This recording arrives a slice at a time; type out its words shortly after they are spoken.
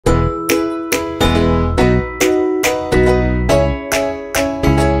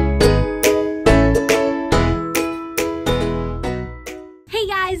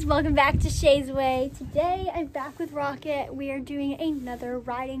Shay's Way. Today I'm back with Rocket. We are doing another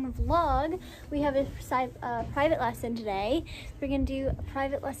riding vlog. We have a private lesson today. We're gonna do a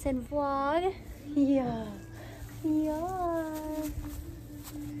private lesson vlog. Yeah.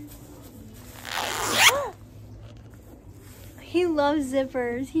 He loves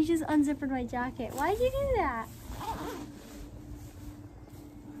zippers. He just unzippered my jacket. Why'd you do that?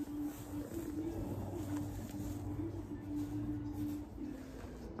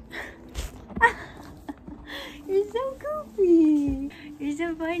 You're so goofy. You're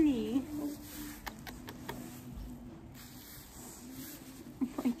so funny. Oh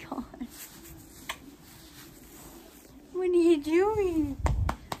my god. What are you doing?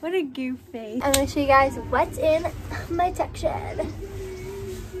 What a goof face. I'm gonna show you guys what's in my tech shed.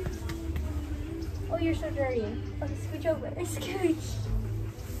 Oh, you're so dirty. Okay, scooch over. Scooch.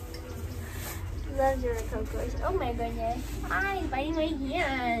 Loves your cocoa. Oh my goodness. Hi, biting my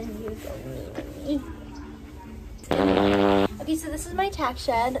hand. You're so mean to me. Okay, so this is my tack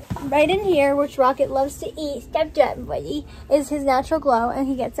shed. Right in here, which Rocket loves to eat, step buddy, is his natural glow, and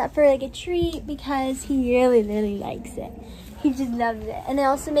he gets that for like a treat because he really likes it. He just loves it. And it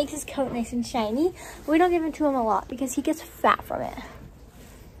also makes his coat nice and shiny. We don't give it to him a lot because he gets fat from it.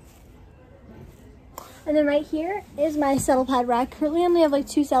 And then right here is my saddle pad rack. Currently I only have like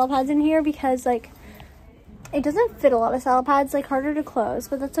 2 saddle pads in here because like it doesn't fit a lot of saddle pads, like harder to close,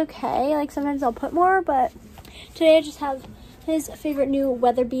 but that's okay. Like sometimes I'll put more, but today I just have his favorite new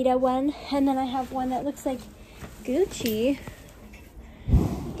Weather Beta one, and then I have one that looks like Gucci.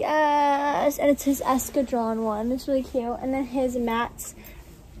 Yes, and it's his Escadron one. It's really cute. And then his Matt's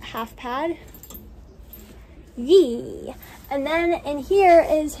half pad. Yee. And then in here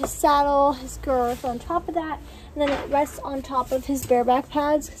is his saddle, his girth on top of that, and then it rests on top of his bareback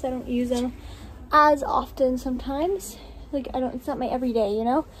pads because I don't use them as often sometimes. Like it's not my everyday, you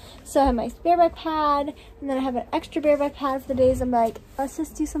know? So I have my bareback pad, and then I have an extra bareback pad for the days I'm like, let's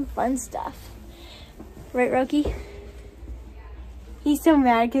just do some fun stuff. Right, Roki? He's so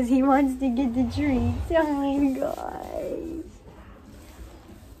mad because he wants to get the treats. Oh my gosh.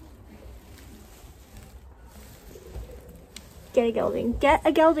 Get a gelding. Get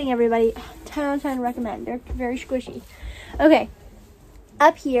a gelding, everybody. 10 out of 10 recommend. They're very squishy. Okay.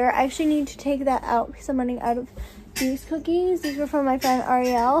 Up here, I actually need to take that out because I'm running out of these cookies. These were from my friend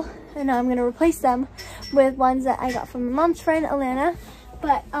Ariel, and now I'm going to replace them with ones that I got from my mom's friend Alana.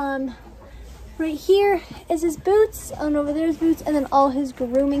 But right here is his boots, and over there is boots, and then all his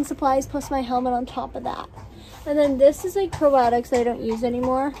grooming supplies plus my helmet on top of that. And then this is like probiotics that I don't use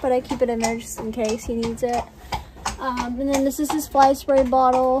anymore, but I keep it in there just in case he needs it. And then this is his fly spray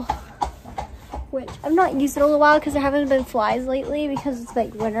bottle, which I've not used it in a while because there haven't been flies lately because it's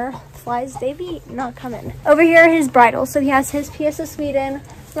like winter. Flies, they be not coming. Over here are his bridles. So he has his PS of Sweden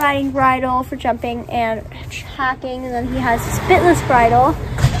riding bridle for jumping and hacking, and then he has his bitless bridle,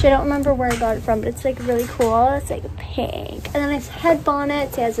 which I don't remember where I got it from, but it's like really cool. It's like pink. And then his head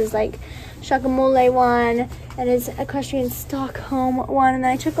bonnet. He has his like Shakamole one and his equestrian Stockholm one, and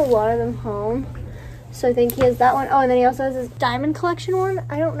then I took a lot of them home. So I think he has that one. Oh, and then he also has his diamond collection one.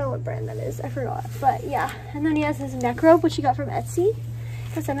 I don't know what brand that is. I forgot. But yeah. And then he has his neck rope, which he got from Etsy.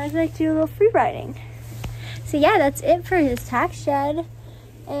 Because sometimes I like to do a little free riding. So yeah, that's it for his tack shed.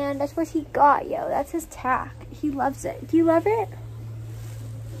 And that's what he got, yo. That's his tack. He loves it. Do you love it?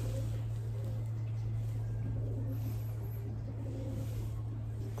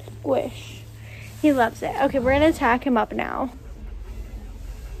 Squish. He loves it. Okay, we're going to tack him up now.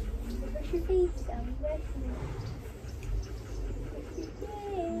 Brush your face down. Brush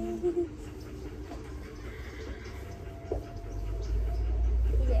your face.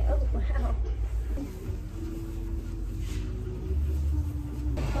 Yeah, oh wow.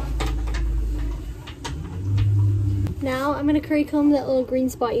 Now I'm gonna curry comb that little green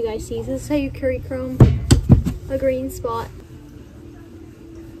spot you guys see. So this is how you curry comb a green spot.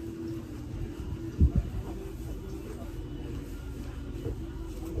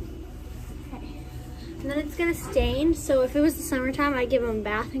 And then it's gonna stain, so if it was the summertime, I'd give him a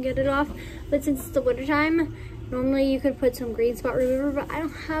bath and get it off. But since it's the wintertime, normally you could put some green spot remover, but I don't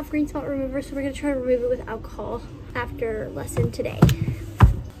have green spot remover, so we're gonna try to remove it with alcohol after lesson today.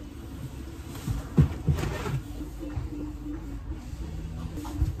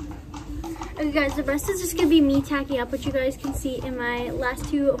 Okay guys, the rest is just gonna be me tacking up, which you guys can see in my last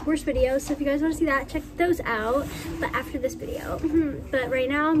 2 horse videos. So if you guys wanna see that, check those out, but after this video. But right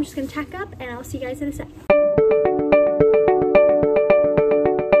now, I'm just gonna tack up and I'll see you guys in a sec.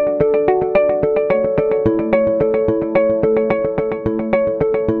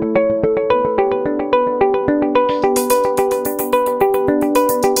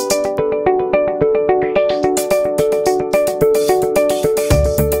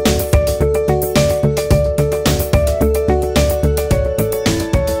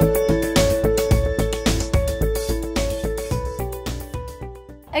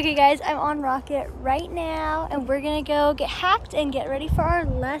 Rocket right now, and we're gonna go get hacked and get ready for our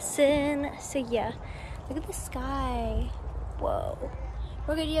lesson. So yeah, look at the sky. Whoa.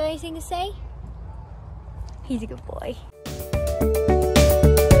 Rocket, do you have anything to say? He's a good boy.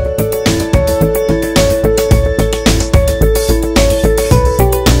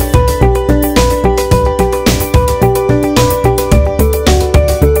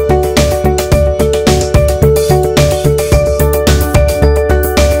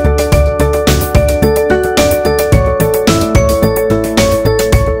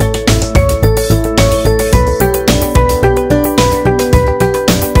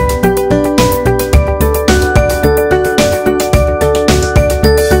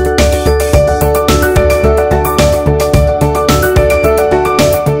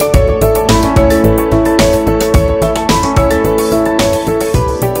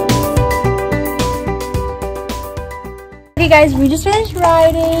 Okay guys, we just finished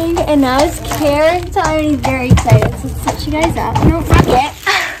riding and now it's Karen's time and he's very excited. So let's set you guys up. No, Rocket.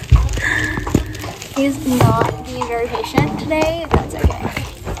 He's not being very patient today. That's okay.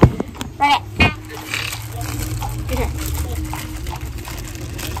 Rocket. Your turn.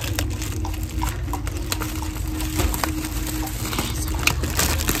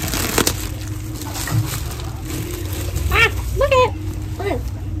 Look at it. Look.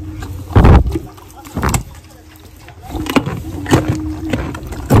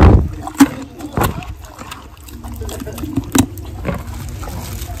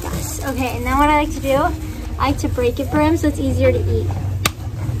 Okay, and then what I like to do, I like to break it for him so it's easier to eat.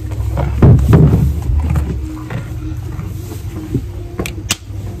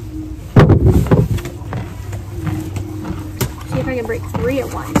 See if I can break 3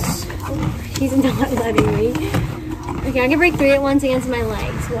 at once. Oh, he's not letting me. Okay, I can break 3 at once against my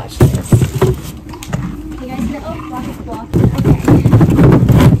legs. Watch this. You guys see that? Oh, Rocket's blocking.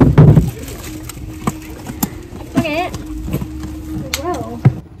 Okay. Look at it. Whoa.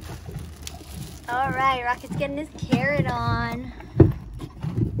 All right, Rocket's getting his carrot on.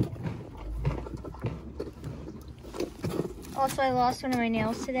 Also, I lost one of my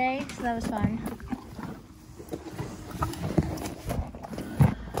nails today, so that was fun.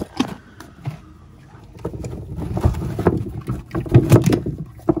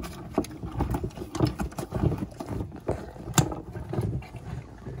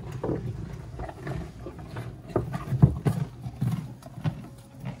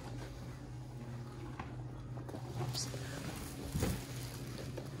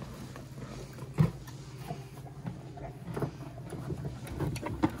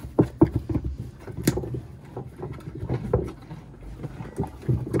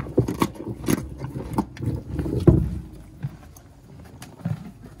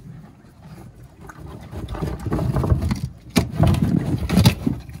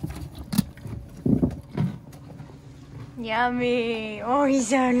 Yummy. Oh, he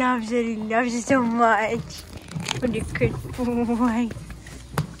so loves it. He loves it so much. What a good boy.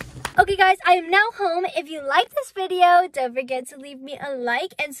 Okay, guys, I am now home. If you like this video, don't forget to leave me a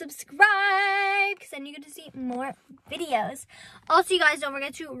like and subscribe, because then you get to see more videos. Also, you guys, don't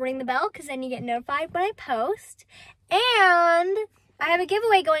forget to ring the bell, because then you get notified when I post. And I have a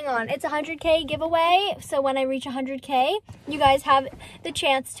giveaway going on. It's a 100K giveaway. So when I reach 100K, you guys have the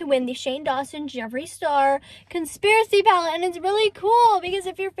chance to win the Shane Dawson Jeffree Star Conspiracy Palette. And it's really cool because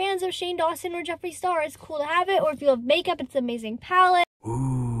if you're fans of Shane Dawson or Jeffree Star, it's cool to have it. Or if you have makeup, it's an amazing palette.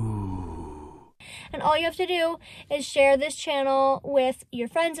 Ooh. And all you have to do is share this channel with your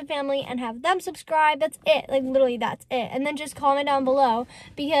friends and family and have them subscribe. That's it. Like, literally, that's it. And then just comment down below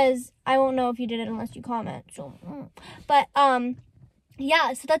because I won't know if you did it unless you comment. So, but,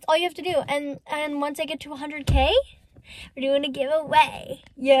 yeah, so that's all you have to do. And once I get to 100K, we're doing a giveaway.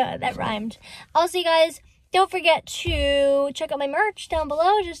 Yeah, that rhymed. Also, you guys, don't forget to check out my merch down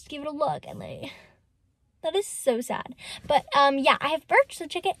below. Just give it a look. And that is so sad. But, yeah, I have merch, so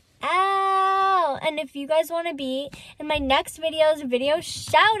check it out. And if you guys want to be in my next video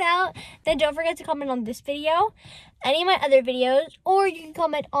shout out, then don't forget to comment on this video, any of my other videos, or you can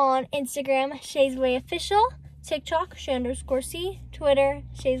comment on Instagram, Shay's Way Official, TikTok, Shay_C, Twitter,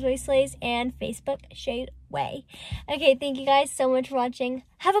 Shay's Way Slays, and Facebook, Shay's Way. Okay, thank you guys so much for watching.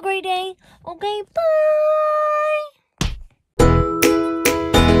 Have a great day. Okay, bye.